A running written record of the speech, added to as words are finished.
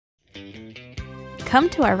Come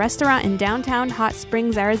to our restaurant in downtown Hot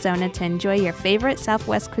Springs, Arizona to enjoy your favorite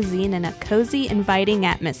Southwest cuisine in a cozy, inviting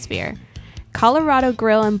atmosphere. Colorado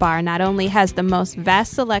Grill and Bar not only has the most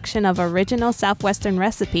vast selection of original Southwestern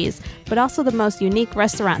recipes, but also the most unique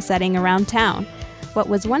restaurant setting around town. What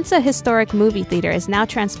was once a historic movie theater is now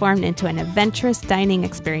transformed into an adventurous dining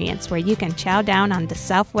experience where you can chow down on the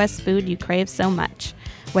Southwest food you crave so much.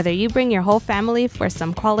 Whether you bring your whole family for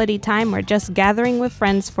some quality time or just gathering with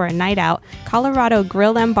friends for a night out, Colorado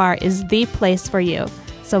Grill and Bar is the place for you.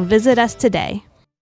 So visit us today.